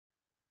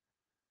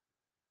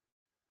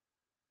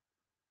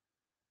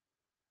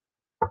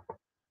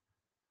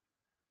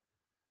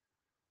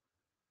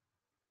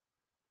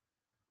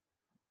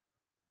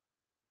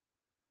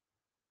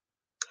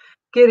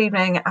Good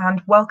evening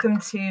and welcome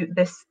to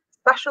this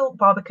special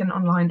Barbican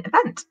online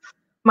event.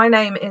 My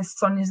name is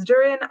Sonia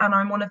Zadurian and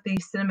I'm one of the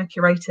cinema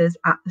curators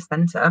at the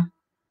Centre.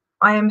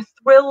 I am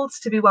thrilled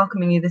to be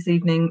welcoming you this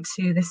evening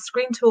to this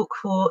screen talk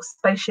for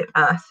Spaceship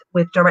Earth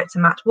with director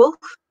Matt Wolfe,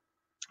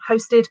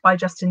 hosted by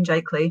Justin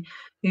Jaekle,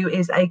 who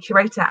is a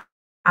curator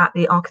at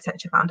the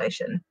Architecture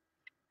Foundation.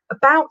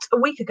 About a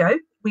week ago,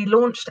 we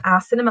launched our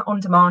Cinema On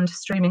Demand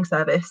streaming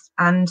service,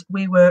 and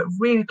we were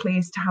really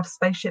pleased to have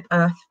Spaceship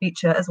Earth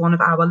feature as one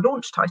of our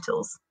launch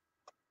titles.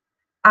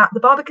 At the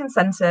Barbican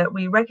Centre,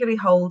 we regularly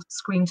hold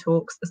screen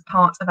talks as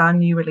part of our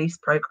new release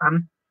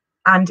programme,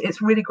 and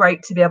it's really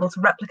great to be able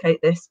to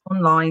replicate this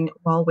online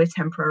while we're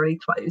temporarily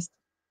closed.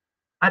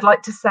 I'd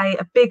like to say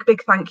a big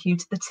thank you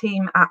to the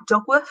team at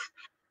Dogworth,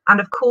 and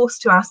of course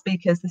to our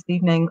speakers this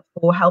evening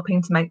for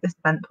helping to make this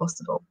event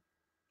possible.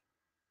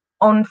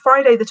 On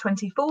Friday, the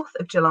 24th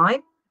of July,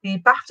 the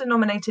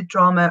BAFTA-nominated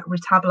drama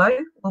Retablo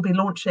will be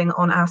launching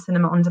on our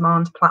Cinema On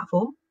Demand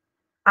platform.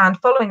 And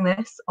following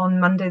this, on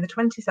Monday, the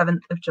 27th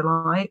of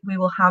July, we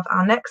will have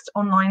our next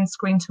online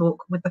screen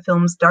talk with the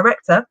film's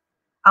director,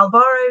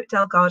 Alvaro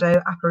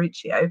Delgado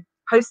Aparicio,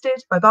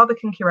 hosted by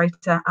Barbican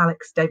curator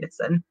Alex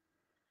Davidson.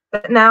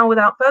 But now,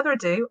 without further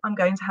ado, I'm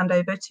going to hand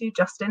over to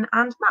Justin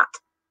and Matt.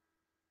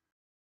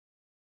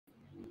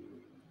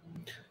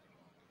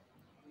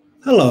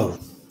 Hello.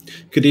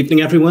 Good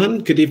evening, everyone.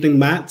 Good evening,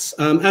 Matt.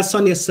 As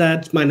Sonia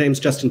said, my name's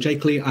Justin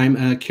Jaekle. I'm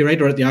a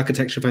curator at the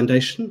Architecture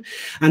Foundation,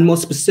 and more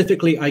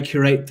specifically, I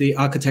curate the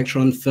Architecture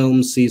on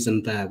Film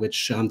season there,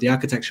 which the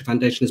Architecture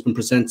Foundation has been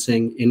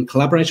presenting in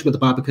collaboration with the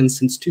Barbican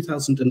since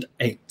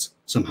 2008,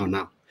 somehow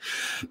now.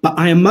 But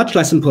I am much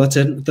less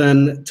important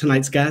than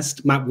tonight's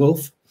guest, Matt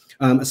Wolfe,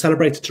 a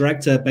celebrated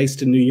director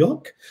based in New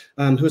York,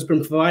 who has been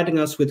providing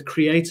us with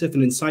creative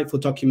and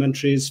insightful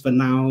documentaries for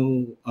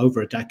now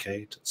over a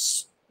decade.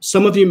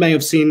 Some of you may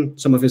have seen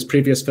some of his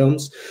previous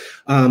films.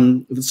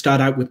 That start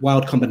out with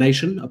Wild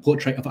Combination, a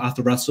portrait of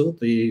Arthur Russell,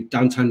 the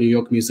downtown New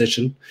York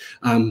musician,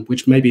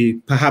 which maybe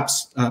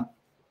perhaps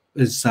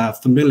is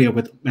familiar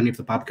with many of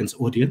the Barbican's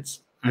audience,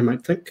 I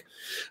might think.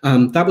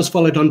 That was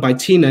followed on by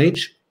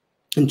Teenage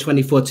in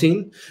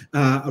 2014,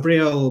 a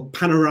real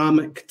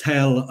panoramic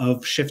tale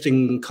of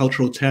shifting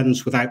cultural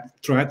trends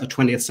throughout the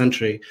 20th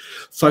century,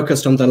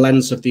 focused on the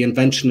lens of the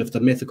invention of the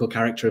mythical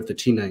character of the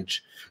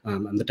teenage.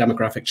 And the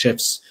demographic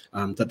shifts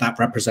that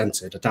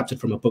represented, adapted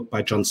from a book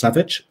by John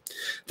Savage.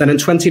 Then in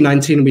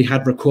 2019, we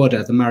had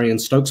Recorder, the Marion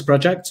Stokes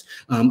project,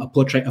 a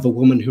portrait of a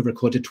woman who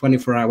recorded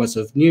 24 hours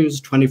of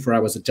news, 24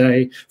 hours a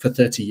day for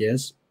 30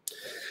 years.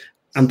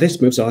 And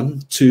this moves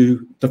on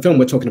to the film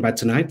we're talking about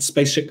tonight,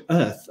 Spaceship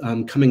Earth,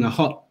 coming a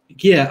hot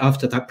year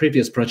after that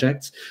previous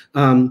project.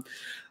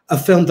 A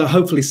film that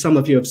hopefully some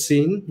of you have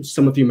seen,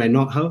 some of you may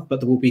not have, but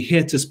that we'll be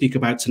here to speak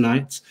about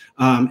tonight,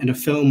 in a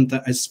film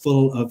that is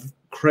full of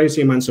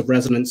crazy amounts of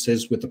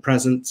resonances with the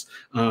present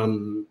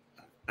and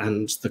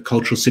the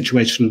cultural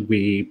situation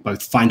we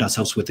both find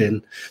ourselves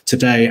within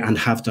today and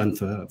have done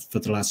for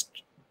the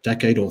last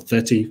decade or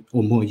 30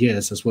 or more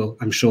years, as well,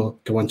 I'm sure,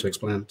 go on to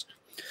expand.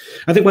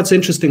 I think what's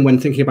interesting when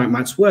thinking about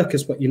Matt's work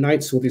is what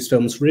unites all these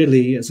films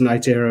really is an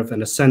idea of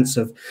and a sense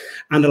of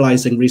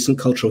analyzing recent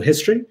cultural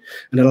history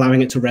and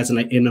allowing it to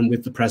resonate in and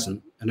with the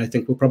present. And I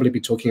think we'll probably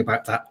be talking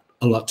about that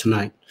a lot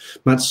tonight.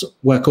 Matt's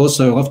work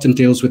also often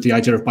deals with the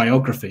idea of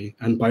biography,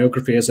 and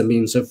biography as a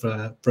means of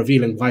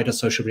revealing wider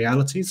social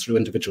realities through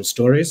individual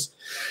stories.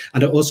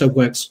 And it also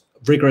works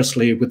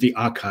rigorously with the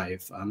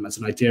archive as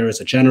an idea, as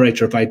a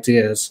generator of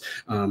ideas,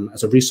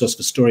 as a resource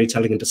for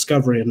storytelling and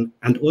discovery,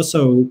 and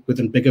also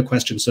within bigger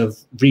questions of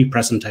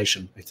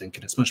representation, I think.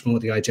 And it's much more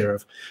the idea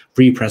of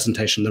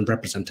representation than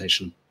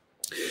representation.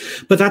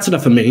 But that's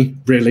enough for me,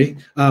 really.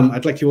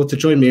 I'd like you all to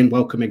join me in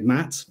welcoming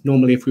Matt.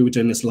 Normally, if we were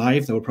doing this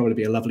live, there would probably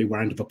be a lovely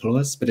round of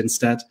applause, but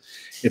instead,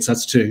 it's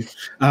us two.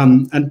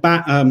 And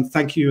Matt,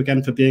 thank you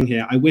again for being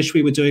here. I wish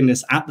we were doing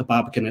this at the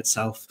Barbican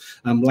itself.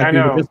 Like we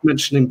were just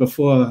mentioning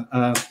before,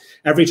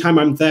 every time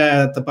I'm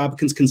there, the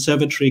Barbican's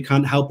conservatory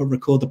can't help but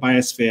record the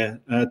Biosphere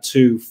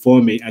 2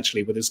 for me,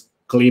 actually, with its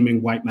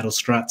gleaming white metal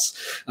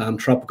struts,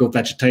 tropical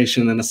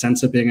vegetation, and a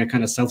sense of being a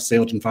kind of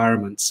self-sealed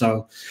environment.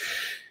 So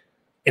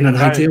in an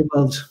ideal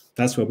world,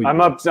 that's where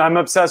I'm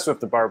obsessed with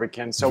the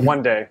Barbican, so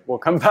one day we'll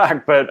come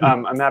back, but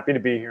I'm happy to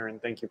be here,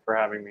 and thank you for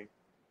having me.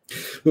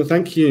 Well,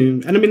 thank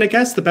you. And I mean, I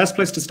guess the best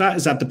place to start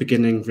is at the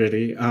beginning,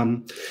 really.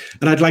 And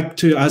I'd like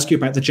to ask you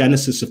about the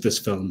genesis of this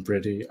film,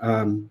 really.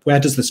 Where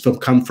does this film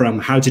come from?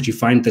 How did you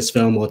find this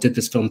film, or did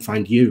this film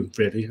find you,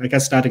 really? I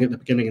guess starting at the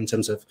beginning in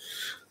terms of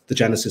the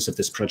genesis of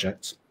this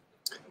project.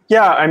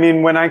 Yeah, I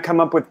mean, when I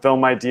come up with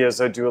film ideas,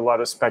 I do a lot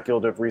of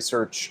speculative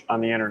research on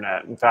the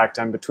internet. In fact,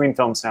 I'm between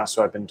films now,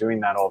 so I've been doing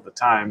that all the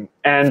time.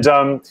 And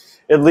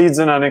it leads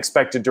in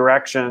unexpected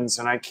directions.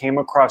 And I came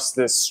across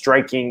this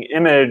striking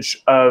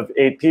image of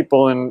 8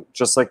 people in,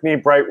 just like me,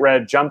 bright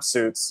red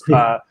jumpsuits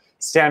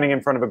standing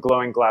in front of a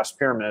glowing glass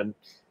pyramid.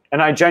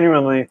 And I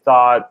genuinely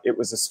thought it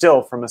was a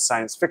still from a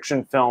science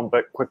fiction film,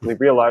 but quickly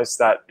realized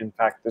that, in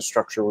fact, the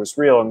structure was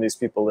real and these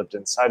people lived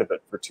inside of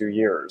it for 2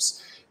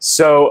 years.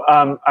 So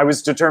I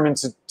was determined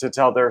to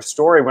tell their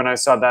story when I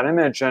saw that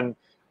image. And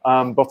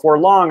before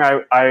long,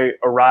 I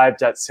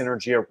arrived at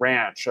Synergia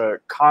Ranch, a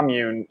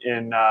commune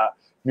in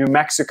New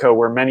Mexico,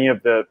 where many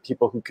of the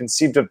people who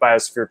conceived of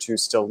Biosphere 2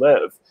 still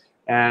live.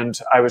 And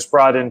I was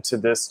brought into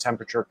this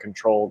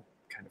temperature-controlled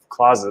kind of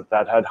closet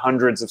that had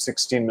hundreds of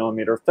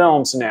 16mm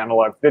films and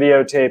analog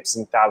videotapes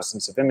and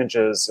thousands of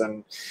images.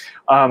 And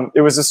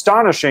it was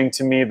astonishing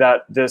to me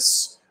that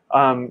this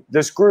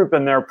group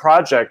and their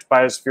project,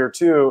 Biosphere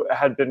 2,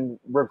 had been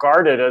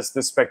regarded as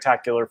this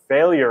spectacular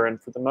failure.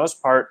 And for the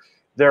most part,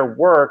 their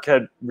work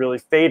had really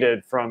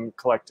faded from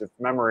collective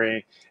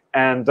memory.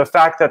 And the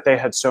fact that they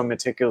had so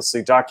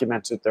meticulously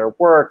documented their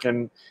work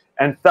and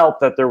felt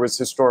that there was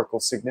historical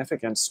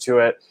significance to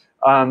it,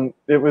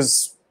 it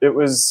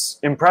was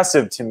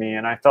impressive to me.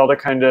 And I felt a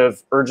kind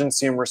of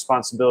urgency and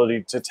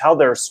responsibility to tell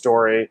their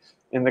story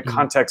in the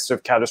context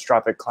of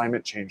catastrophic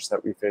climate change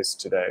that we face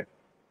today.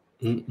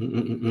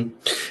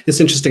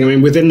 It's interesting. I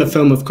mean, within the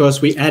film, of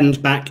course, we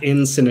end back in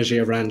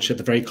Synergia Ranch at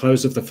the very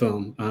close of the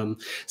film,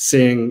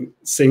 seeing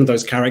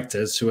those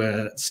characters who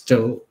are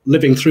still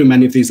living through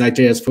many of these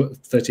ideas for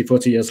 30,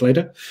 40 years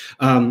later.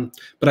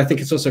 But I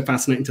think it's also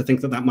fascinating to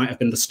think that that might have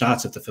been the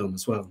start of the film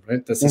as well,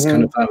 right? There's this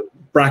kind of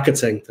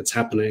bracketing that's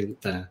happening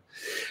there.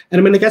 And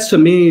I mean, I guess for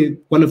me,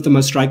 one of the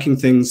most striking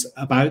things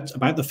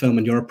about the film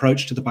and your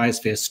approach to the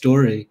biosphere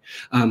story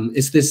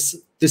is this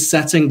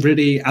setting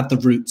really at the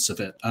roots of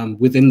it,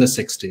 within the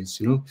 60s,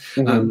 you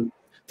know?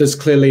 There's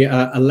clearly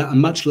a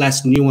much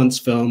less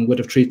nuanced film would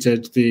have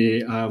treated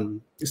the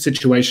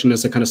situation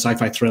as a kind of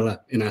sci-fi thriller,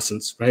 in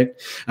essence, right?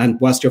 And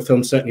whilst your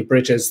film certainly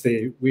bridges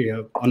we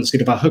are on the seat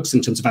of our hooks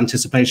in terms of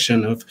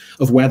anticipation of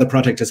where the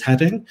project is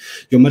heading,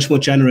 you're much more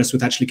generous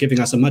with actually giving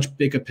us a much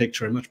bigger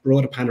picture, a much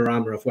broader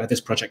panorama of where this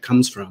project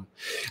comes from.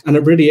 And it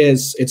really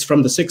is, it's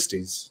from the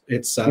 60s.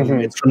 It's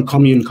from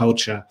commune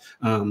culture.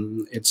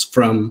 It's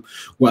from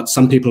what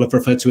some people have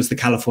referred to as the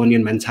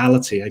Californian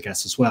mentality, I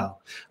guess, as well.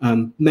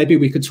 Maybe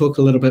we could talk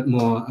a little bit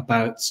more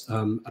about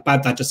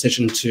that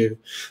decision to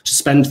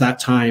spend that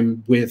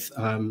time with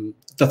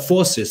the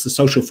forces, the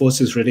social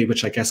forces, really,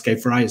 which I guess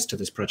gave rise to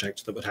this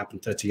project that would happen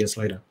 30 years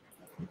later.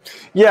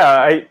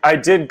 Yeah, I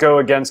did go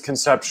against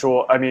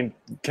conventional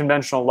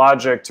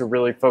logic to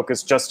really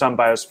focus just on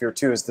Biosphere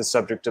 2 as the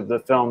subject of the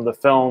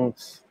film.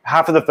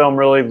 Half of the film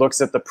really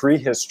looks at the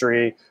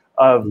prehistory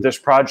of this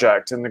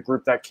project and the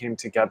group that came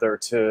together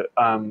to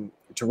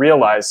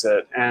realize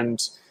it.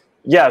 And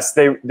yes,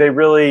 they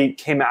really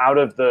came out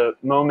of the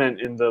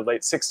moment in the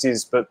late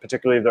 60s, but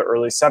particularly the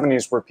early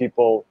 70s, where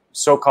people,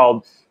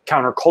 so-called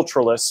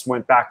counterculturalists,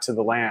 went back to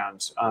the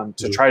land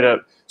to try to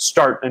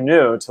start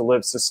anew, to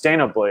live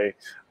sustainably.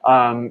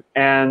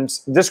 And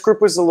this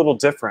group was a little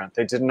different.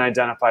 They didn't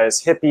identify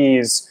as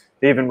hippies.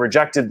 They even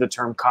rejected the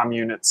term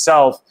commune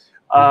itself.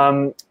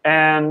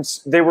 And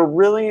they were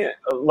really,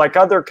 like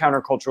other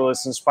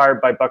counterculturalists, inspired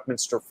by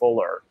Buckminster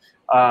Fuller.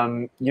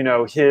 You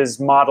know, his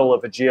model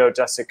of a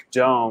geodesic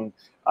dome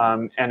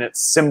and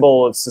its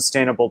symbol of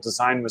sustainable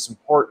design was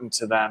important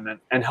to them,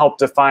 and helped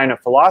define a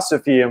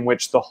philosophy in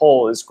which the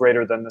whole is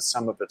greater than the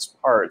sum of its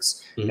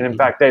parts. And in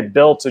fact, they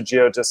built a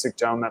geodesic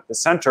dome at the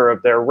center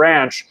of their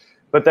ranch,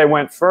 but they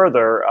went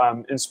further,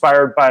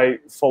 inspired by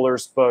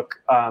Fuller's book,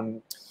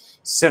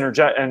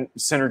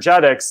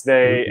 Synergetics,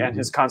 and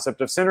his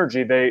concept of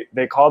synergy.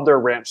 They called their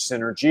ranch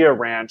Synergia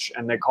Ranch,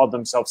 and they called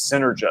themselves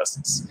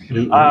synergists.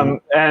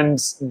 And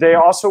they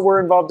also were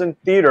involved in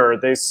theater.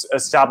 They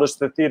established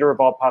the Theater of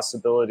All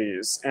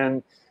Possibilities.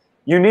 And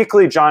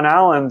uniquely, John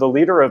Allen, the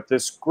leader of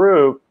this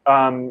group,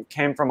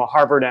 came from a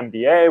Harvard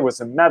MBA,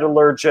 was a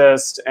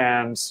metallurgist,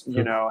 and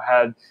you know,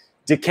 had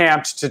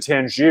decamped to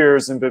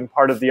Tangiers and been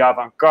part of the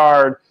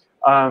avant-garde.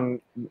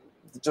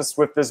 Just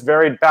with this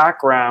varied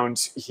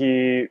background,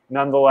 he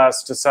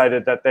nonetheless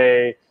decided that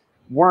they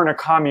weren't a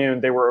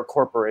commune, they were a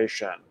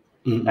corporation.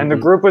 And the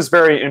group was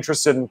very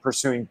interested in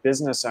pursuing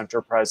business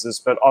enterprises,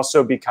 but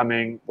also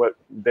becoming what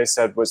they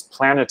said was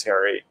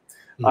planetary.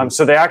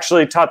 So they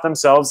actually taught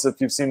themselves,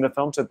 if you've seen the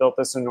film, to build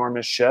this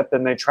enormous ship,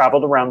 and they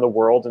traveled around the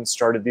world and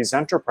started these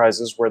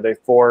enterprises where they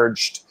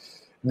forged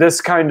this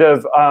kind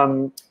of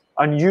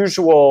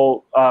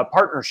unusual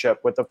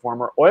partnership with the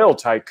former oil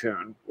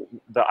tycoon.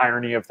 The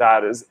irony of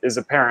that is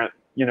apparent,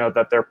 you know,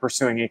 that they're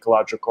pursuing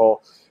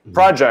ecological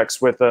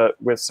projects with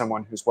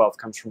someone whose wealth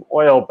comes from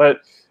oil.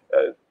 But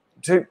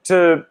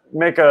to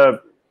make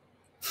a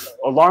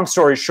long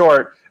story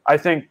short, I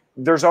think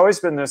there's always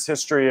been this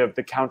history of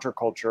the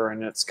counterculture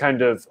and its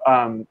kind of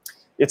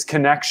its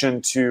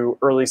connection to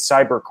early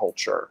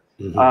cyberculture.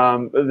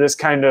 This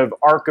kind of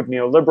arc of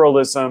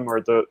neoliberalism,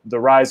 or the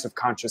rise of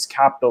conscious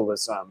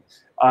capitalism,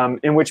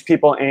 in which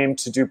people aim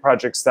to do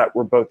projects that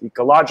were both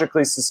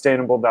ecologically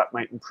sustainable, that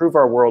might improve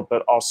our world,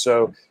 but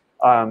also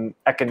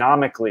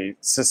economically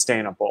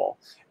sustainable.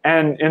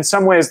 And in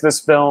some ways,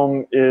 this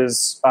film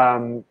is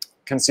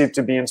conceived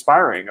to be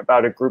inspiring,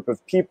 about a group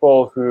of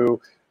people who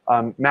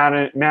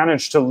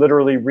managed to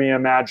literally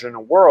reimagine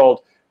a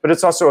world. But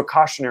it's also a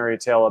cautionary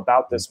tale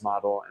about this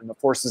model and the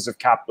forces of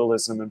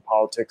capitalism and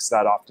politics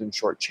that often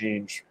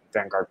shortchange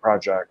vanguard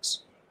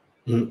projects.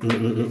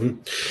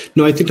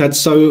 No, I think it's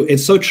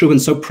so true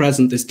and so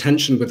present, this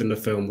tension within the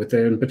film,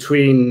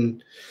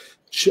 between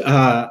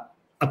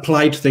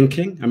applied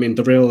thinking. I mean,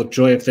 the real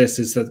joy of this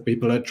is that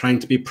people are trying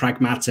to be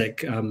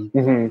pragmatic,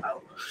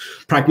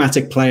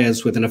 pragmatic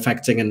players within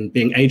affecting and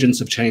being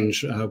agents of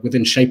change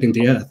within shaping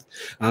the earth,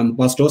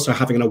 whilst also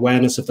having an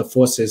awareness of the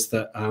forces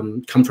that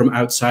come from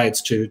outside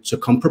to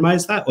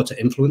compromise that or to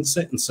influence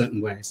it in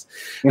certain ways.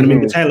 And I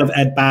mean, the tale of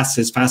Ed Bass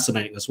is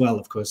fascinating as well,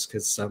 of course,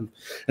 because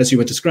as you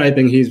were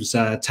describing, he was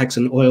a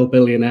Texan oil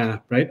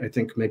billionaire, right? I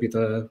think maybe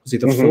was he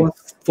the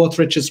fourth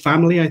richest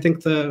family, I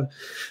think the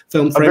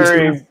film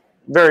frames.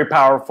 A very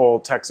powerful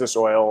Texas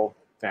oil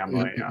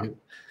family, yeah.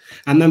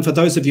 And then for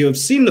those of you who have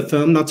seen the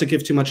film, not to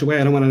give too much away,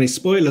 I don't want any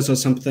spoilers or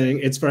something,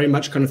 it's very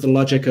much kind of the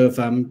logic of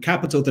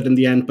capital that in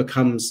the end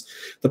becomes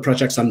the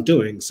project's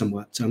undoing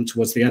somewhat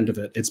towards the end of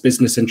it. It's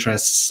business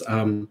interests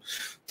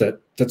that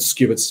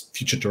skew its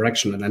future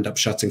direction and end up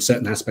shutting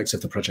certain aspects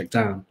of the project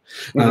down.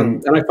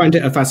 And I find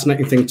it a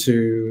fascinating thing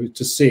to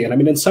see. And I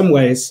mean, in some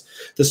ways,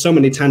 there's so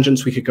many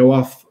tangents we could go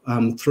off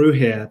through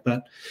here,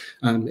 but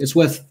it's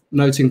worth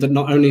noting that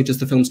not only does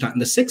the film start in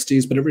the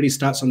 60s, but it really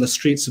starts on the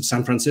streets of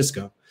San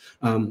Francisco.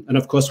 And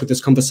of course, with this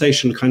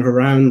conversation kind of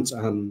around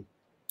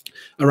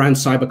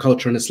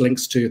cyberculture and its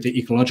links to the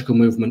ecological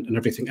movement and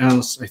everything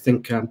else, I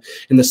think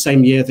in the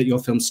same year that your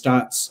film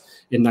starts,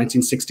 in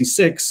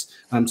 1966,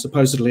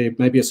 supposedly,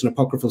 maybe it's an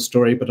apocryphal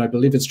story, but I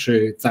believe it's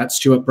true, that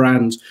Stuart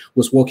Brand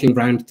was walking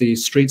around the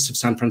streets of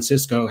San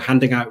Francisco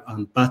handing out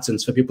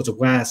buttons for people to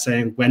wear,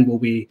 saying, when will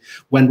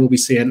we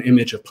see an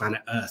image of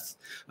planet Earth?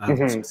 So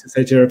it's this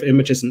idea of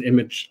images and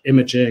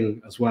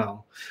imaging as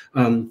well.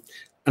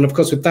 And of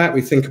course, with that,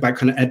 we think about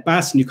kind of Ed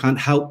Bass, and you can't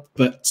help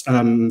but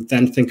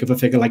then think of a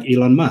figure like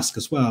Elon Musk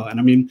as well. And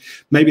I mean,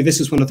 maybe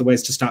this is one of the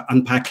ways to start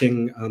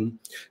unpacking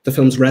the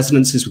film's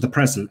resonances with the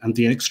present and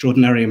the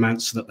extraordinary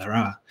amounts that there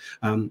are.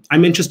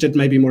 I'm interested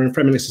maybe more in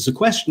framing this as a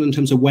question in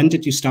terms of when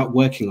did you start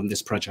working on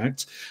this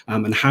project,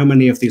 and how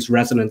many of these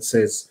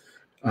resonances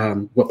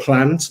were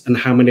planned and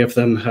how many of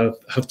them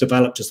have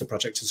developed as the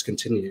project has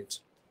continued?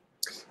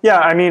 Yeah,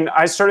 I mean,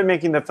 I started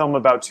making the film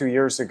about 2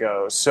 years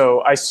ago,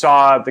 so I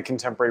saw the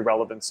contemporary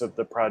relevance of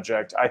the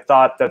project. I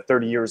thought that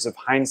 30 years of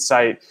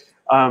hindsight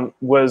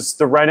was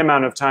the right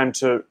amount of time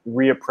to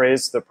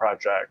reappraise the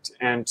project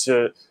and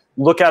to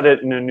look at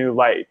it in a new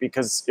light,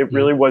 because it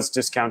really was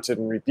discounted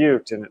and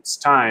rebuked in its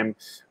time.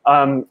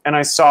 And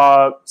I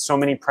saw so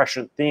many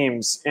prescient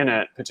themes in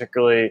it,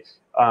 particularly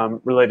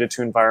related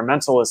to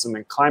environmentalism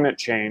and climate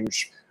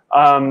change.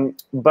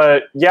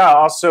 But yeah,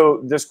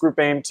 also this group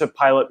aimed to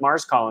pilot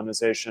Mars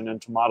colonization and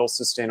to model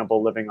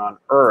sustainable living on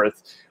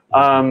Earth.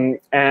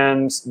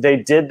 And they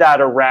did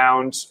that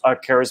around a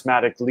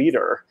charismatic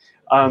leader.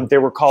 They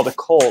were called a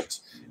cult.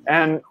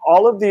 And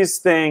all of these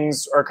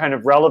things are kind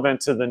of relevant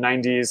to the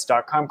 90s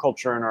 .com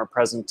culture in our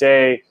present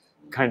day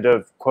kind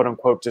of quote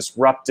unquote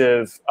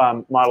disruptive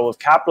model of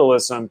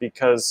capitalism,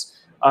 because,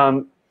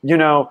 you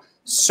know,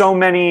 so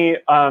many,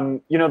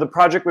 the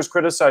project was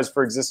criticized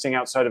for existing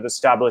outside of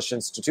established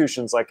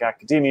institutions like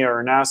academia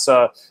or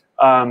NASA.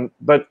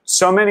 But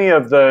so many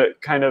of the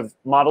kind of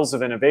models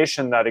of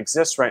innovation that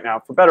exist right now,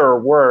 for better or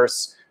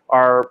worse,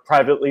 are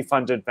privately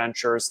funded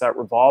ventures that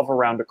revolve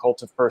around a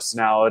cult of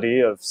personality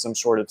of some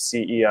sort of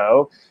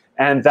CEO,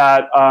 and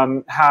that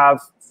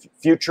have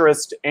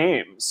futurist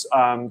aims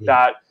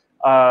that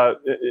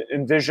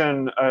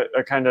envision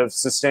a kind of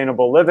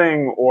sustainable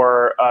living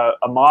or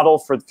a model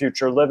for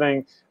future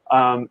living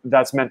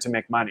that's meant to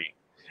make money.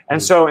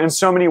 And so in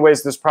so many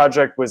ways, this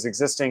project was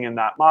existing in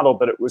that model,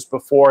 but it was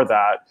before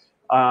that.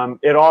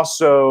 It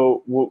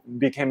also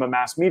became a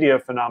mass media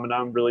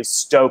phenomenon, really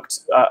stoked,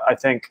 I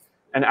think,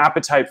 an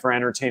appetite for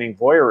entertaining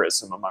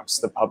voyeurism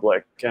amongst the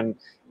public. And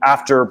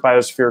after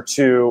Biosphere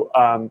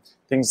 2,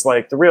 things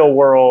like The Real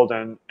World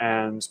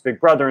and Big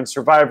Brother and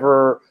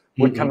Survivor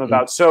would come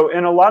about. So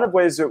in a lot of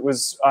ways, it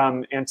was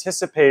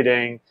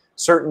anticipating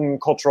certain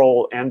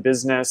cultural and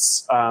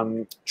business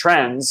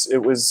trends.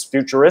 It was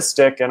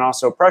futuristic and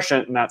also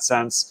prescient in that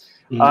sense.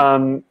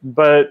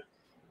 But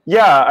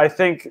yeah, I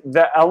think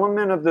the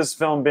element of this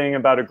film being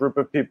about a group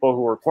of people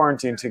who were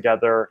quarantined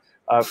together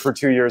for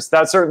 2 years,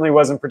 that certainly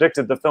wasn't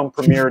predicted. The film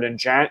premiered in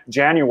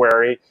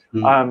January.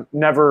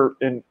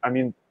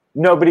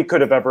 Nobody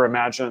could have ever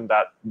imagined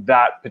that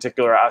that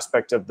particular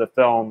aspect of the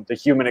film, the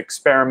human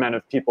experiment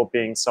of people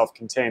being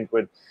self-contained,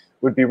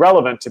 would be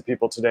relevant to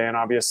people today, and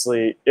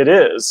obviously it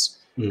is.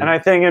 And I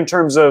think in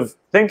terms of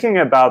thinking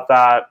about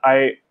that,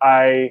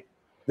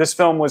 this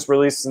film was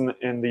released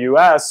in the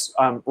US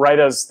right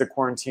as the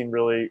quarantine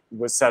really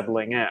was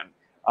settling in.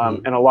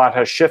 And a lot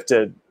has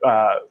shifted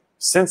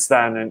since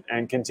then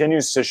and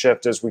continues to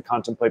shift as we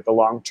contemplate the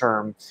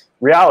long-term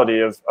reality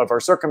of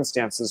our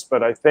circumstances.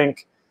 But I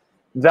think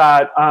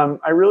that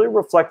I really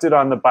reflected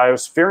on the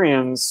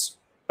Biospherians'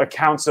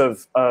 accounts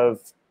of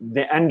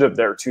the end of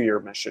their 2-year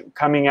mission,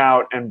 coming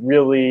out and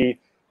really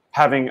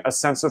having a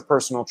sense of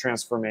personal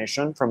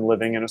transformation from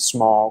living in a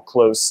small,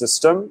 closed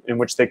system in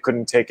which they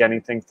couldn't take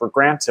anything for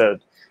granted.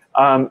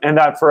 And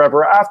that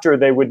forever after,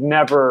 they would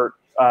never,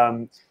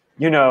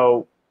 you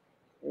know,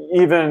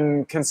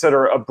 even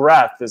consider a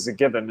breath as a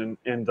given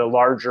in the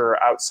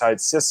larger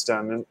outside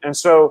system. And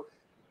so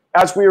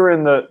as we were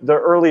in the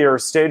earlier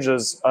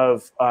stages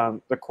of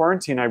the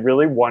quarantine, I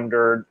really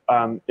wondered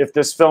if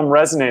this film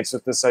resonates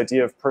with this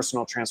idea of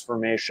personal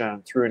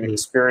transformation through an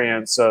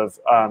experience of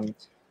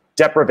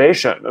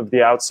deprivation of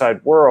the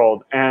outside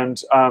world.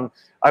 And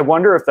I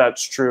wonder if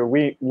that's true.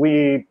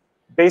 We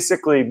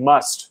basically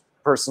must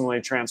personally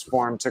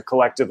transform to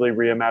collectively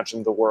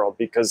reimagine the world,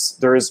 because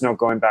there is no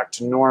going back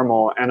to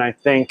normal. And I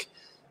think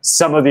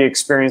some of the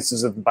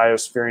experiences of the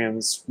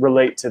biospherians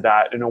relate to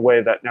that in a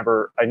way that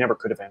I never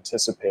could have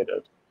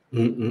anticipated.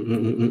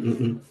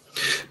 No,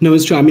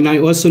 it's true. I mean, I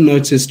also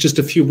noticed just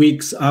a few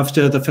weeks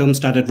after the film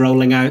started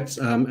rolling out,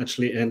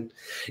 actually in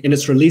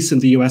its release in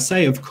the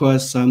USA, of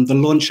course, the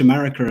Launch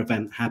America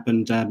event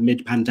happened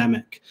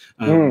mid-pandemic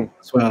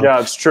as well. Yeah,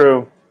 it's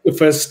true.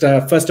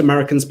 The first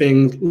Americans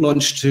being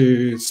launched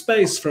to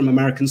space from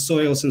American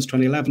soil since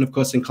 2011, of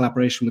course, in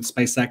collaboration with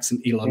SpaceX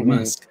and Elon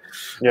Musk.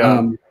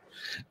 Yeah.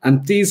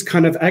 And these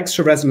kind of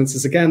extra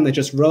resonances, again, they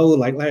just roll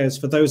like layers.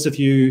 For those of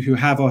you who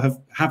have or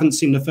haven't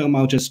seen the film,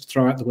 I'll just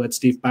throw out the word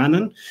Steve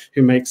Bannon,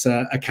 who makes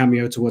a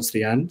cameo towards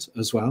the end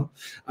as well.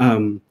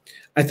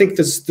 I think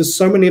there's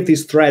so many of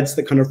these threads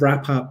that kind of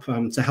wrap up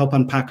to help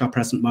unpack our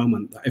present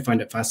moment. I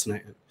find it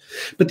fascinating.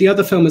 But the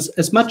other film is,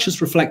 as much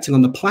as reflecting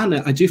on the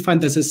planet, I do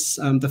find there's this,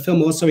 the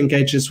film also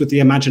engages with the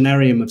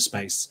Imaginarium of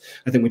space,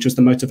 I think, which was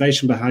the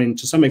motivation behind,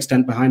 to some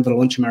extent, behind the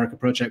Launch America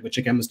project, which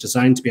again was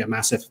designed to be a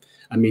massive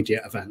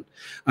immediate event.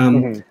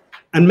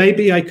 And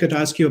maybe I could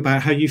ask you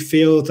about how you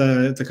feel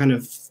the kind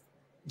of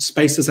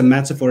space as a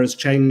metaphor has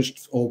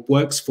changed or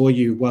works for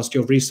you whilst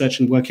you're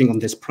researching and working on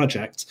this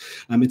project.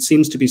 It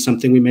seems to be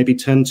something we maybe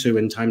turn to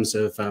in times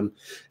of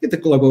the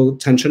global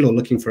tension or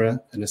looking for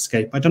an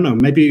escape. I don't know,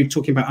 maybe you're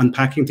talking about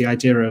unpacking the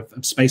idea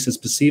of space as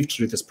perceived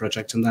through this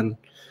project and then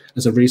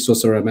as a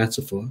resource or a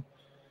metaphor.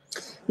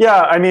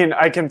 Yeah, I mean,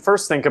 I can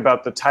first think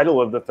about the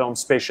title of the film,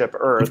 Spaceship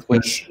Earth,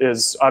 which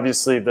is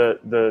obviously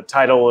the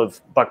title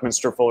of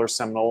Buckminster Fuller's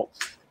seminal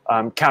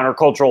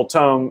countercultural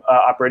tome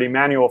operating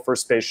manual for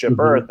Spaceship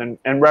Earth,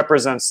 and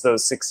represents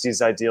those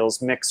 60s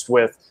ideals mixed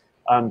with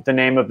the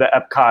name of the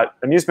Epcot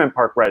amusement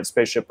park ride,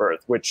 Spaceship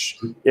Earth, which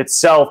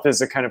itself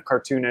is a kind of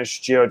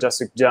cartoonish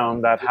geodesic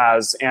dome that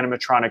has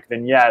animatronic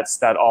vignettes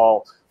that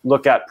all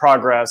look at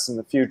progress in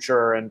the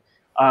future. And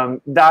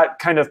that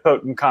kind of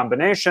potent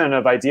combination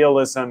of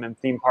idealism and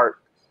theme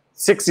park,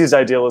 60s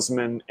idealism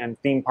and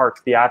theme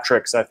park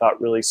theatrics, I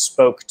thought really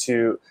spoke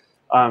to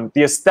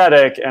the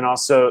aesthetic and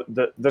also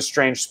the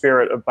strange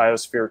spirit of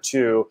Biosphere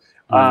 2.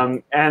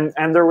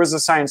 And there was a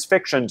science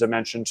fiction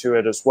dimension to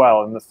it as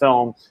well. In the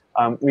film,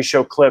 we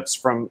show clips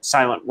from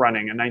Silent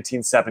Running, a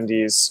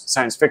 1970s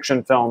science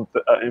fiction film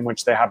in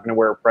which they happen to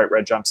wear bright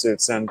red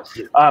jumpsuits. And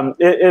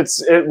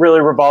it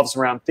really revolves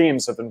around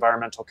themes of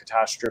environmental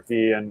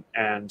catastrophe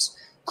and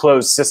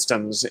closed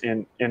systems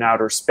in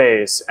outer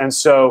space. And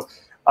so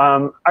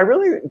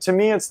to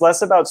me, it's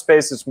less about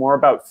space, it's more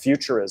about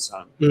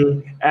futurism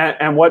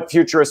and what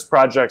futurist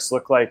projects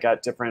look like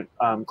at different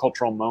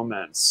cultural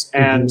moments,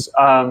 and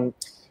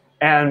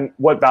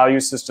what value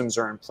systems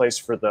are in place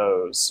for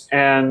those.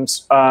 And,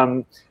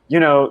 you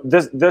know,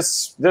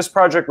 this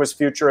project was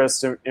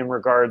futurist in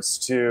regards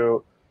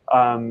to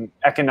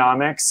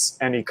economics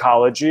and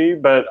ecology,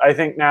 but I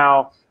think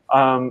now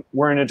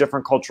we're in a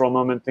different cultural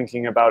moment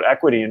thinking about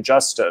equity and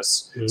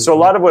justice. So a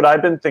lot of what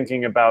I've been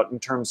thinking about in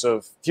terms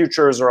of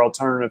futures or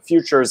alternative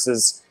futures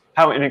is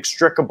how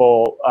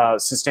inextricable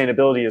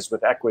sustainability is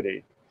with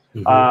equity.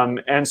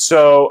 And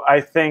so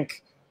I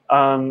think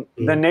the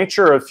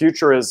nature of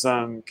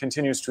futurism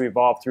continues to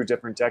evolve through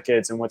different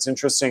decades. And what's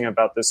interesting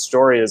about this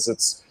story is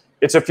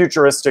it's a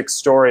futuristic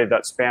story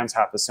that spans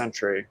half a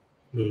century.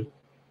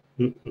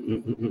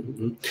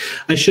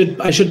 I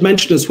should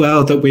mention as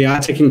well that we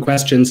are taking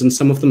questions, and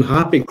some of them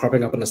have been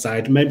cropping up on the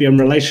side, maybe in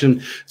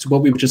relation to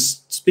what we were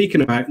just speaking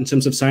about in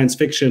terms of science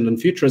fiction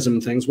and futurism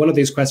and things. One of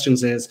these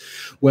questions is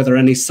whether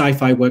any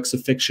sci-fi works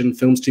of fiction,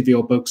 films, TV,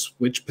 or books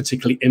which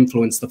particularly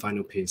influence the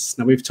final piece.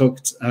 Now, we've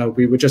talked,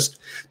 we were just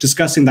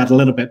discussing that a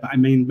little bit, but I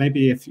mean,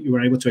 maybe if you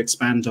were able to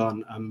expand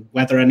on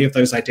whether any of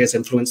those ideas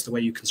influenced the way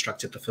you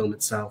constructed the film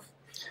itself.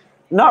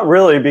 Not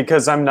really,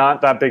 because I'm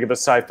not that big of a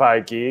sci-fi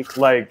geek.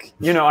 Like,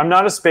 you know, I'm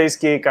not a space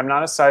geek. I'm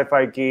not a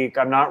sci-fi geek.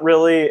 I'm not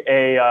really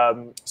a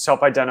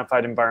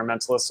self-identified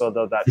environmentalist,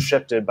 although that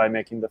shifted by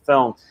making the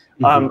film.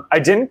 I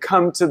didn't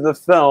come to the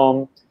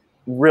film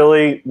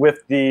really with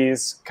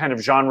these kind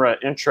of genre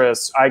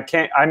interests.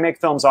 I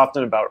make films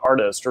often about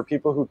artists or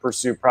people who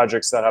pursue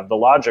projects that have the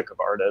logic of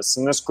artists.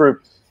 And this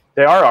group,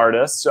 they are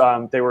artists.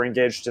 They were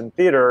engaged in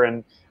theater,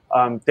 and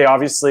they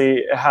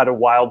obviously had a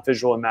wild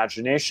visual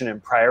imagination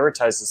and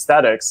prioritized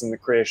aesthetics in the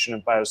creation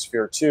of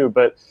Biosphere 2.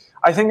 But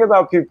I think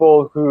about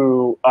people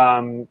who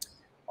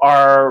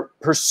are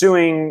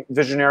pursuing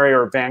visionary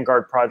or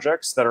vanguard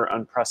projects that are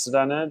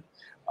unprecedented,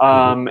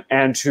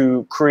 and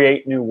to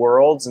create new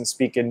worlds and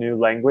speak in new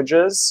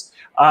languages.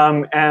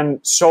 And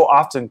so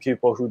often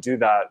people who do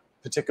that,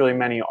 particularly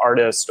many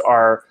artists,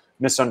 are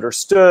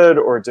misunderstood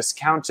or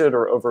discounted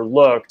or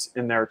overlooked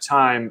in their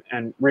time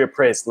and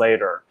reappraised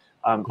later,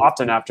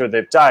 often after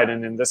they've died.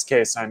 And in this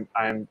case,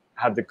 I'm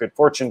had the good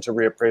fortune to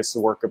reappraise the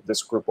work of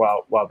this group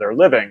while they're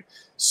living.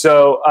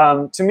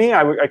 So to me,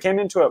 I came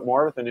into it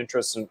more with an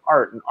interest in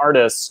art and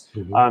artists,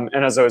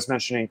 and as I was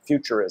mentioning,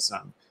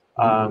 futurism.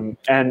 And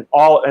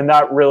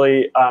that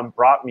really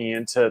brought me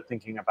into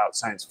thinking about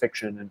science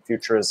fiction and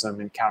futurism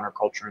and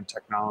counterculture and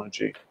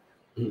technology.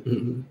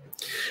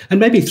 And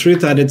maybe through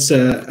that,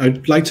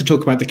 I'd like to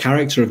talk about the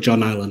character of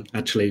John Allen,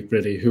 actually,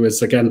 really, who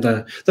is, again,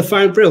 the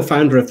real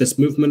founder of this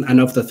movement and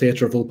of the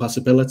Theatre of All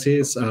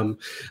Possibilities,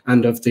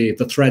 and of the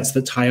threads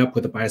that tie up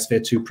with the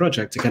Biosphere 2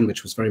 project, again,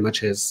 which was very much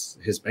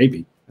his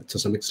baby to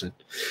some extent.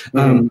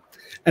 And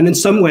in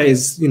some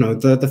ways, you know,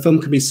 the film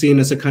can be seen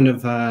as a kind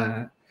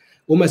of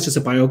almost as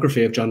a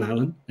biography of John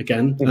Allen,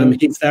 again.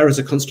 He's there as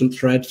a constant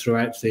thread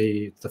throughout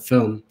the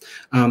film.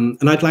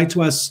 And I'd like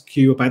to ask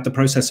you about the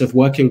process of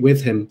working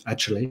with him,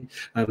 actually.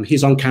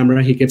 He's on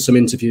camera, he gives some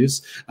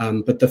interviews,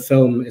 but the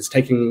film is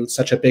taking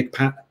such a big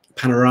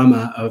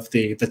panorama of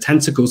the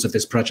tentacles of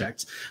this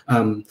project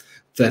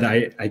that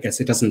I guess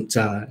it doesn't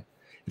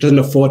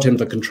afford him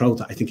the control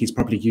that I think he's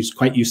probably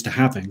quite used to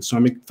having. So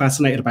I'm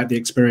fascinated about the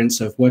experience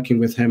of working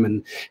with him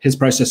and his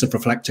process of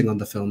reflecting on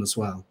the film as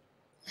well.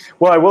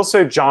 Well, I will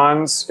say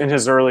John's in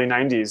his early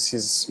 90s.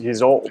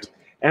 He's old.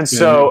 And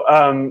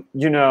so,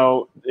 you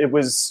know, it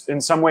was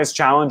in some ways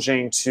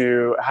challenging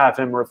to have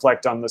him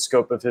reflect on the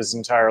scope of his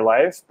entire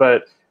life.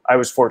 But I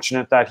was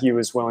fortunate that he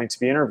was willing to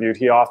be interviewed.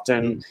 He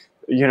often,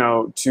 you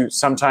know,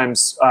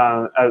 sometimes,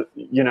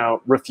 you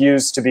know,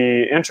 refused to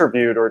be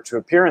interviewed or to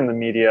appear in the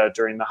media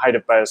during the height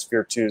of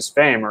Biosphere 2's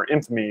fame or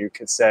infamy, you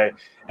could say.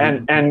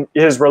 And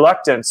his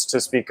reluctance to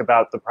speak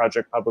about the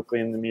project publicly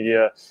in the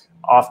media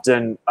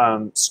often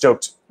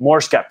stoked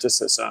more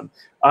skepticism.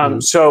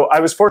 So I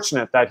was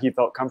fortunate that he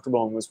felt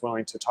comfortable and was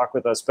willing to talk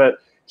with us. But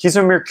he's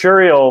a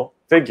mercurial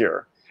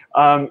figure.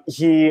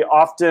 He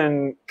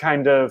often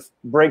kind of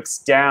breaks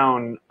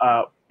down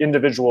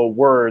individual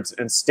words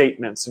and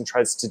statements and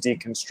tries to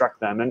deconstruct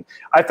them. And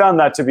I found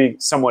that to be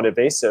somewhat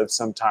evasive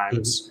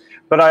sometimes.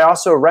 But I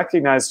also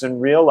recognized and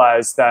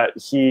realized that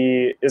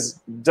he is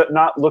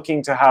not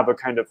looking to have a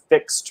kind of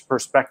fixed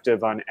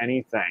perspective on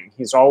anything.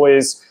 He's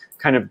always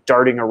kind of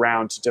darting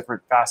around to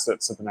different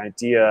facets of an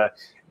idea.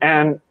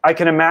 And I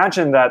can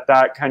imagine that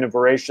that kind of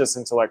voracious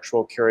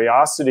intellectual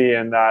curiosity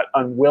and that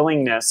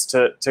unwillingness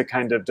to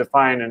kind of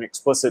define an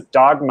explicit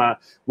dogma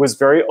was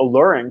very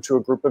alluring to a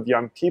group of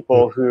young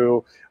people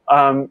who,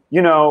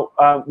 you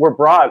know, were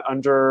brought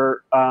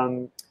under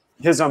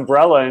his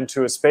umbrella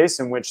into a space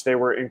in which they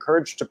were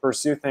encouraged to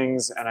pursue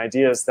things and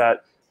ideas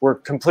that were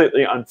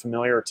completely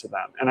unfamiliar to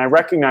them. And I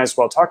recognized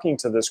while talking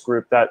to this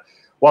group that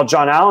while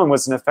John Allen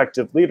was an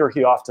effective leader,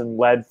 he often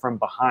led from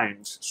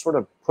behind, sort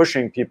of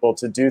pushing people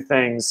to do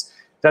things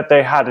that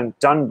they hadn't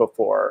done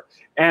before.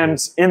 And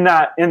in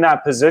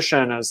that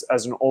position as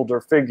an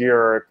older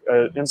figure,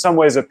 in some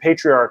ways a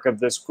patriarch of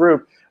this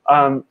group,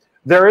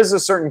 there is a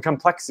certain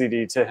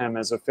complexity to him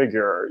as a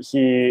figure.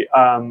 He,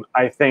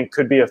 I think,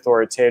 could be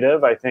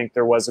authoritative. I think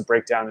there was a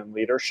breakdown in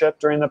leadership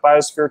during the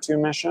Biosphere 2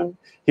 mission.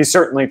 He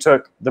certainly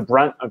took the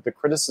brunt of the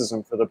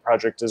criticism for the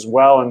project as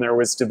well, and there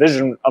was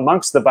division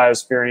amongst the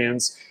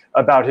Biosphereans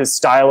about his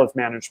style of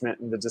management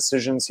and the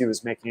decisions he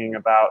was making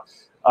about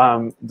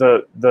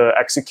the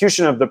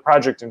execution of the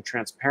project and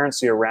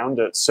transparency around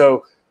it.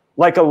 So,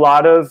 like a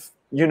lot of,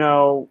 you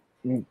know,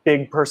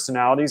 big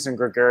personalities and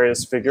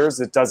gregarious figures,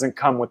 it doesn't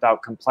come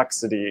without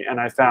complexity. And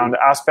I found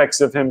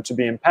aspects of him to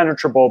be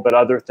impenetrable, but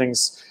other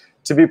things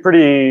to be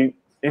pretty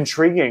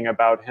intriguing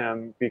about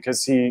him,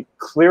 because he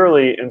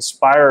clearly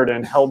inspired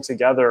and held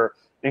together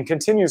and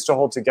continues to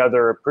hold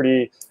together a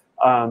pretty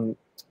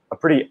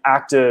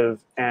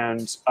active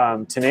and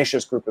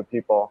tenacious group of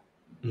people.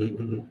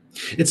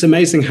 It's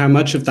amazing how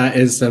much of that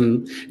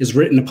is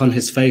written upon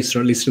his face,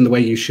 or at least in the way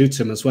you shoot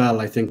him as well.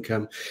 I think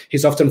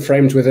he's often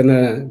framed within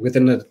a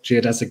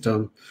geodesic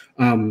dome,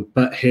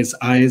 but his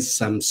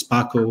eyes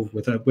sparkle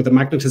with a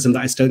magnetism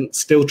that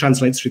still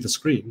translates through the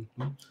screen.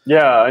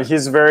 Yeah,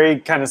 he's a very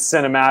kind of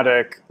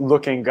cinematic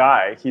looking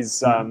guy.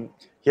 He's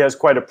he has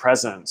quite a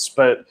presence,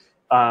 but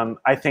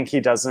I think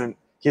he's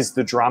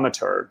the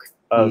dramaturg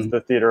of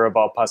the Theater of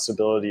All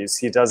Possibilities.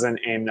 He doesn't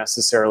aim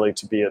necessarily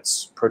to be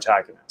its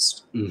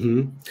protagonist.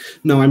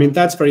 No, I mean,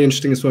 that's very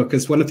interesting as well,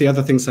 because one of the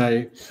other things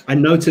I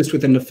noticed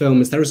within the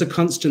film is there is a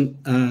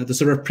constant,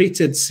 there's a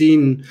repeated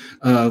scene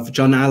of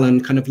John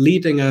Allen kind of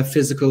leading a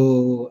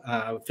physical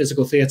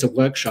theater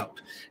workshop,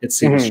 it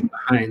seems, from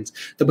behind,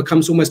 that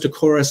becomes almost a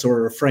chorus or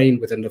a refrain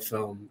within the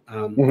film.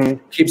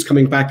 Keeps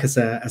coming back as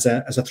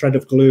a thread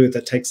of glue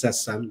that takes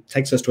us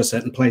to a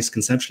certain place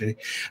conceptually.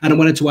 And I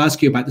wanted to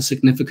ask you about the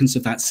significance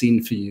of that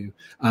scene for you,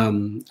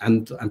 and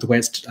the way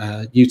it's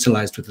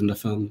utilized within the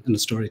film and the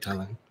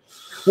storytelling.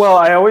 Well,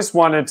 I always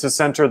wanted to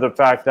center the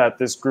fact that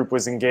this group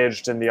was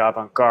engaged in the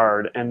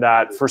avant-garde, and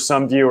that for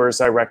some viewers,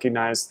 I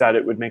recognized that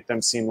it would make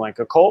them seem like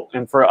a cult.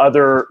 And for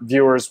other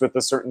viewers with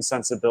a certain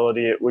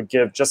sensibility, it would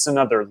give just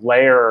another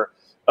layer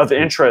of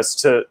interest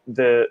to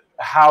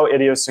how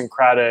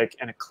idiosyncratic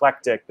and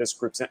eclectic this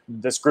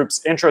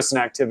group's interests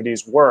and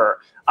activities were.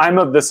 I'm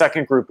of the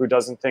second group who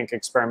doesn't think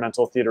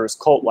experimental theater is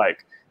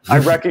cult-like. I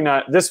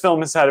recognize this film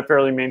has had a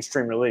fairly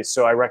mainstream release,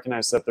 so I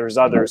recognize that there's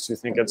others who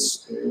think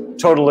it's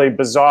totally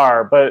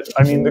bizarre. But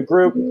I mean, the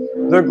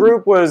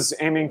group was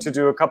aiming to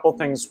do a couple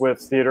things with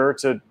theater,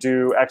 to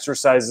do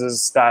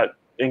exercises that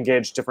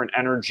engage different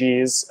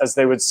energies, as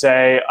they would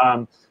say,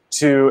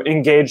 to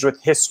engage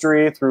with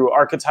history through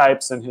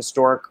archetypes and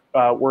historic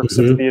works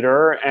of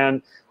theater,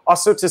 and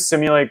also to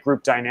simulate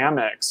group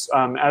dynamics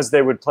as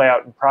they would play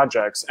out in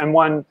projects. And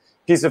one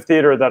piece of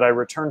theater that I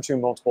return to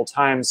multiple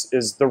times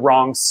is The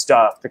Wrong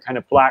Stuff, the kind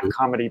of black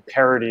comedy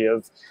parody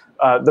of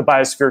the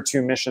Biosphere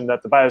 2 mission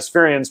that the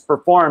Biospherians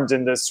performed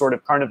in this sort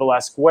of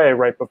carnivalesque way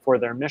right before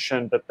their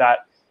mission, but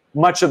that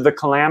much of the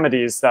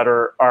calamities that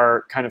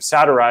are kind of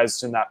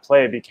satirized in that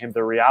play became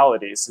the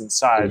realities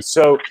inside.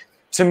 So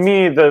to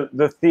me,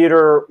 the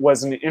theater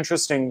was an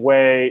interesting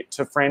way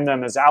to frame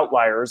them as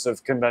outliers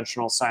of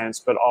conventional science,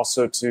 but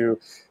also to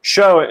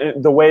show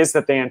the ways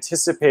that they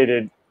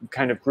anticipated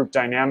kind of group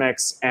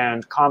dynamics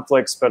and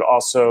conflicts, but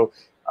also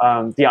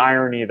the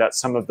irony that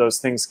some of those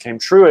things came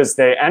true as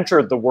they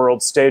entered the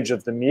world stage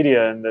of the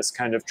media in this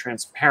kind of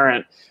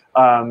transparent,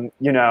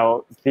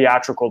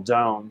 theatrical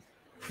dome.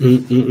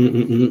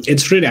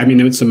 It's really, I mean,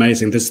 it's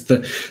amazing.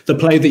 The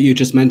play that you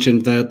just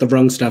mentioned, the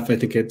Wrong Stuff, I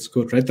think it's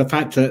called, right? The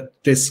fact that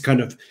this kind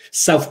of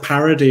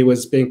self-parody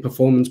was being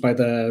performed by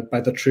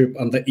the troupe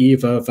on the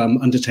eve of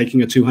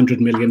undertaking a $200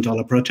 million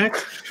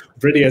project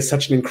really is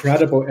such an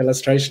incredible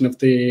illustration of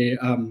the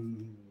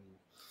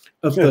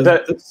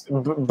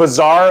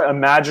bizarre,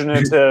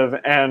 imaginative,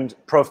 and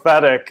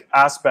prophetic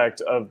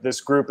aspect of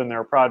this group and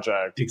their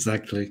project.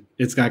 Exactly.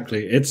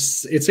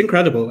 It's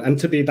incredible, and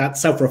to be that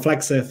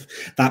self-reflexive,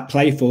 that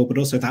playful, but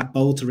also that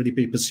bold to really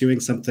be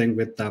pursuing something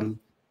with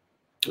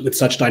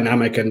such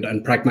dynamic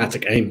and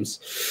pragmatic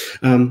aims.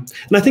 And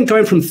I think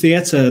going from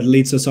theatre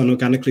leads us on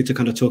organically to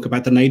kind of talk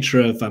about the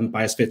nature of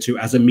Biosphere 2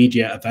 as a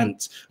media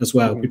event as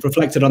well. We've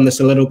reflected on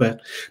this a little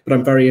bit, but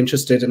I'm very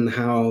interested in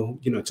how,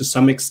 to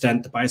some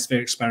extent, the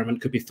Biosphere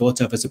experiment could be thought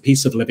of as a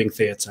piece of living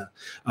theatre.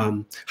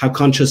 How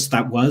conscious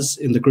that was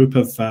in the group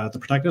of the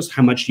protagonists,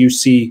 how much you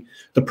see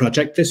the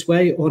project this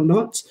way or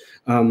not.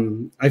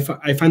 I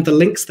find the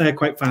links there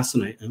quite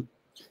fascinating.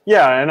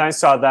 Yeah, and I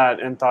saw that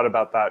and thought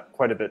about that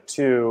quite a bit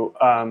too.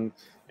 And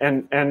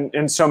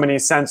in so many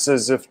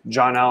senses, if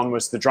John Allen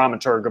was the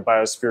dramaturg of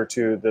Biosphere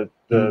 2,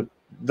 the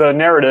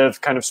narrative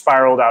kind of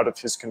spiraled out of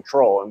his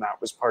control, and that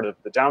was part of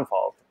the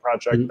downfall of the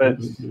project. But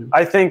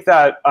I think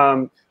that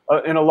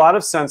in a lot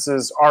of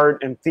senses,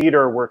 art and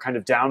theater were kind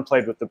of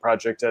downplayed with the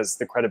project as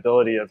the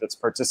credibility of its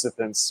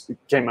participants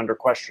came under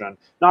question.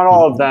 Not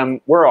all of them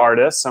were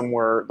artists. Some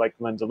were like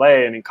Lynn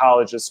DeLay, an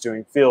ecologist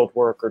doing field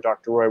work, or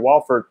Dr. Roy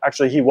Walford.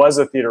 Actually, he was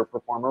a theater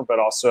performer, but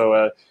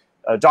also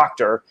a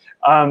doctor.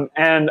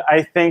 And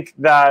I think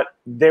that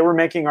they were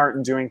making art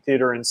and doing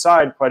theater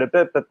inside quite a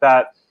bit, but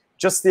that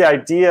just the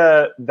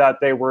idea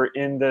that they were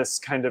in this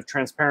kind of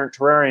transparent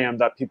terrarium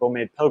that people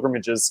made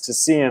pilgrimages to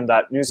see, and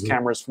that news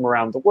cameras from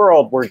around the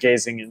world were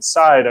gazing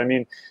inside. I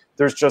mean,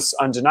 there's just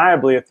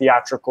undeniably a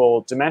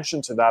theatrical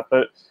dimension to that.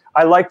 But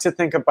I like to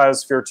think of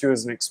Biosphere 2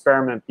 as an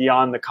experiment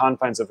beyond the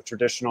confines of a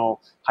traditional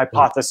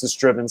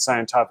hypothesis-driven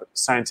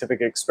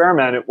scientific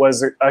experiment. It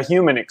was a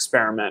human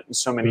experiment in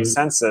so many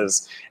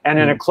senses. And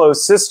in a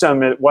closed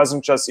system, it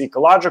wasn't just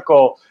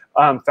ecological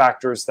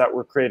factors that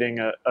were creating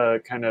a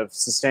kind of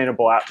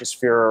sustainable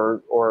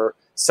atmosphere or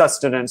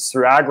sustenance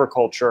through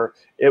agriculture.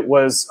 It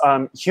was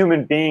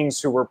human beings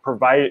who were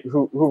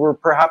who were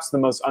perhaps the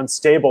most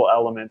unstable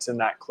element in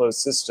that closed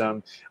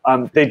system.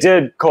 They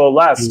did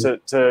coalesce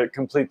to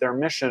complete their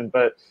mission,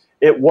 but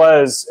it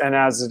was, and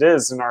as it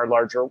is in our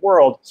larger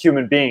world,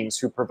 human beings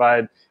who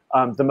provide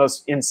the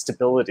most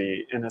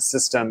instability in a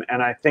system.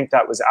 And I think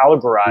that was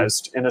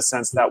allegorized in a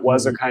sense that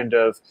was a kind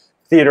of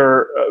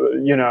theater,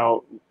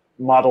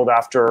 modeled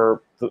after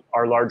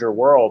our larger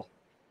world.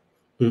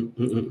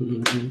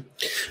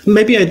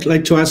 Maybe I'd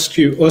like to ask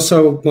you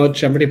also more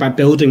generally about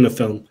building the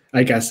film,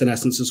 I guess, in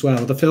essence as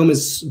well. The film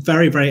is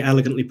very, very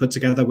elegantly put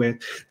together with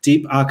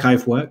deep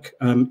archive work,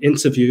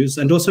 interviews,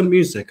 and also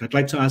music. I'd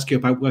like to ask you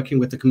about working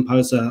with the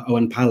composer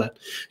Owen Pallett,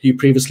 who you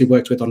previously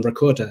worked with on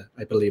Recorder,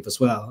 I believe, as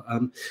well.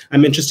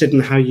 I'm interested in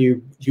how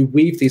you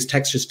weave these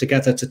textures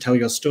together to tell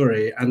your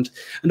story, and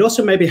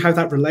also maybe how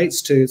that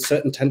relates to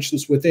certain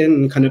tensions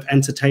within kind of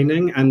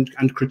entertaining and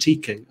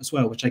critiquing as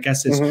well, which I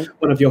guess is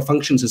one of your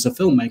functions as a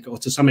filmmaker, or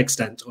to some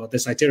extent, or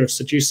this idea of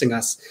seducing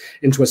us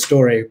into a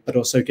story, but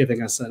also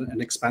giving us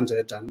an expanded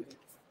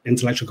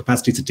intellectual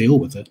capacity to deal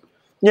with it.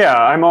 Yeah,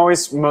 I'm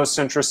always most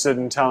interested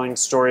in telling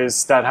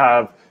stories that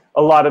have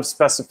a lot of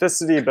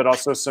specificity, but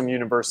also some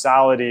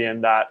universality,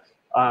 and that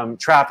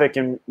traffic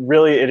in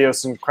really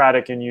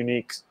idiosyncratic and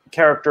unique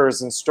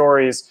characters and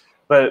stories,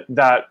 but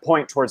that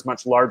point towards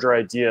much larger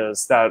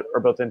ideas that are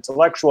both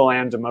intellectual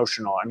and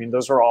emotional. I mean,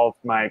 those are all of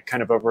my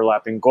kind of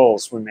overlapping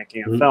goals when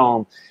making a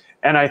film.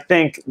 And I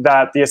think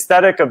that the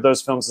aesthetic of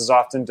those films is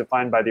often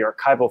defined by the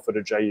archival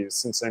footage I use,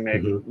 since I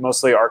make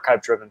mostly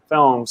archive-driven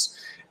films.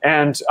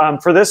 And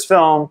for this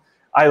film,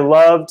 I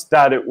loved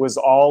that it was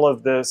all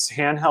of this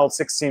handheld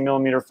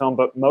 16mm film,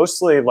 but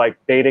mostly like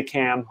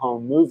Betacam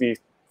home movie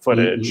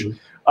footage.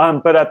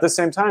 But at the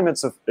same time,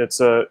 it's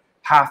a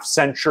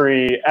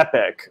half-century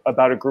epic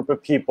about a group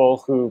of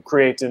people who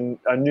create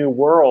a new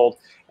world.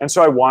 And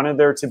so I wanted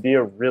there to be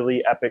a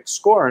really epic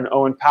score. And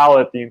Owen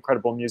Pallett, the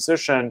incredible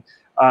musician,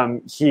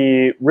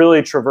 he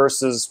really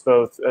traverses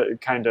both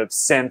kind of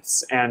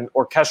synths and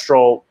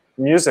orchestral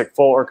music,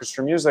 full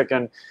orchestra music.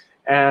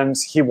 And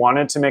he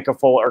wanted to make a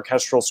full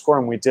orchestral score,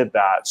 and we did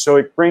that. So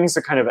it brings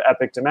a kind of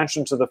epic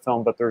dimension to the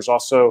film, but there's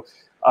also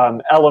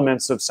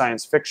elements of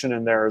science fiction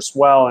in there as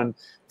well. And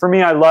for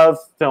me, I love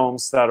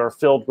films that are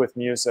filled with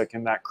music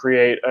and that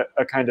create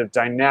a kind of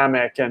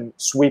dynamic and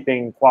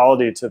sweeping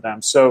quality to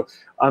them. So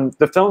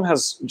the film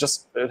has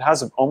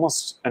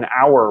almost an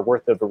hour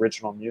worth of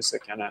original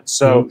music in it.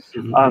 So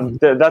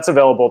that's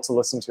available to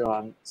listen to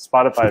on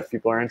Spotify if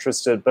people are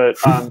interested. But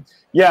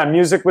yeah,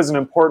 music was an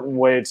important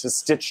way to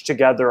stitch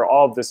together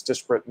all of this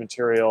disparate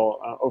material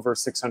over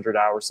 600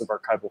 hours of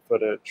archival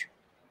footage.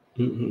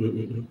 I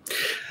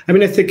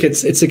mean, I think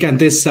it's again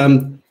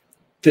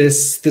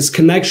this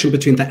connection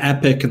between the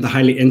epic and the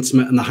highly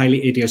intimate and the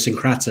highly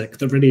idiosyncratic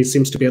that really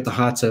seems to be at the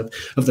heart of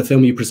the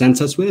film you present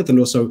us with, and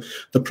also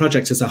the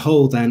project as a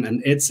whole then,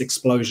 and its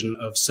explosion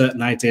of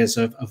certain ideas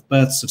of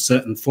births of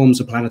certain forms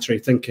of planetary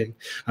thinking,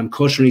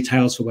 cautionary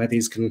tales for where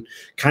these can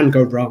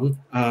go wrong,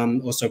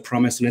 also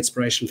promise and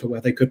inspiration for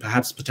where they could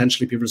perhaps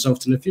potentially be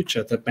resolved in the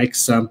future, that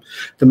makes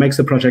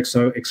the project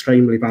so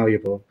extremely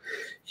valuable.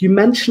 You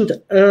mentioned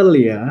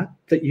earlier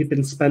that you've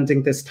been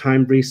spending this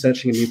time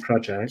researching a new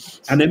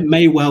project, and it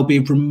may well be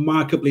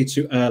remarkably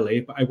too early,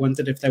 but I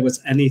wondered if there was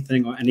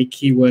anything or any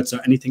keywords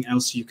or anything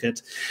else you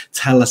could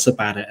tell us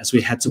about it as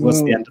we head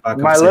towards the end of our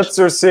conversation. My lips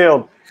are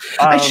sealed.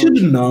 I should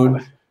have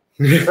known.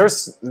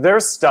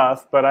 There's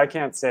stuff, but I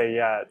can't say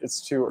yet.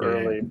 It's too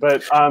early.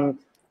 But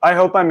I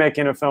hope I'm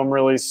making a film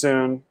really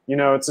soon. You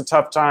know, it's a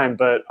tough time,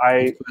 but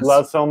I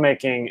love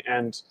filmmaking,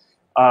 and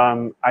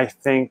I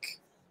think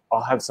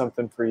I'll have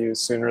something for you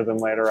sooner than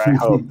later, I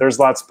hope. There's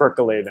lots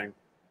percolating.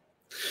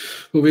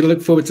 Well, we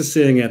look forward to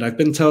seeing it. I've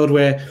been told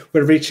we're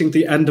reaching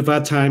the end of our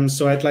time,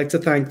 so I'd like to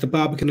thank the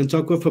Barbican and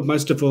Dogwolf, but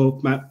most of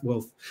all, Matt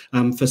Wolf,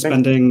 for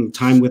spending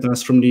time with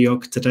us from New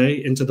York today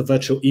into the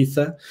virtual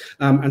ether.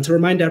 And to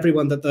remind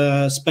everyone that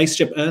the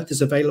Spaceship Earth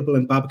is available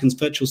in Barbican's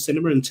virtual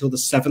cinema until the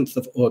 7th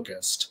of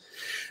August.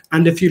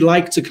 And if you'd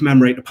like to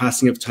commemorate the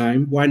passing of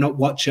time, why not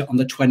watch it on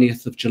the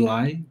 20th of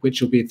July, which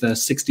will be the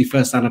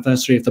 61st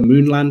anniversary of the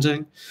moon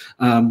landing,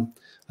 and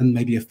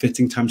maybe a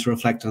fitting time to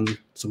reflect on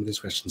some of these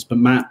questions. But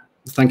Matt,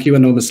 thank you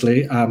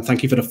enormously.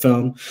 Thank you for the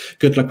film.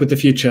 Good luck with the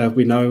future.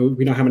 We know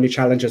how many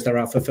challenges there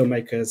are for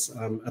filmmakers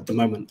at the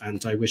moment,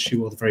 and I wish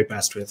you all the very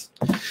best with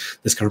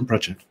this current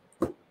project.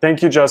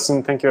 Thank you,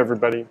 Justin. Thank you,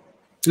 everybody.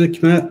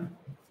 Thank you, Matt.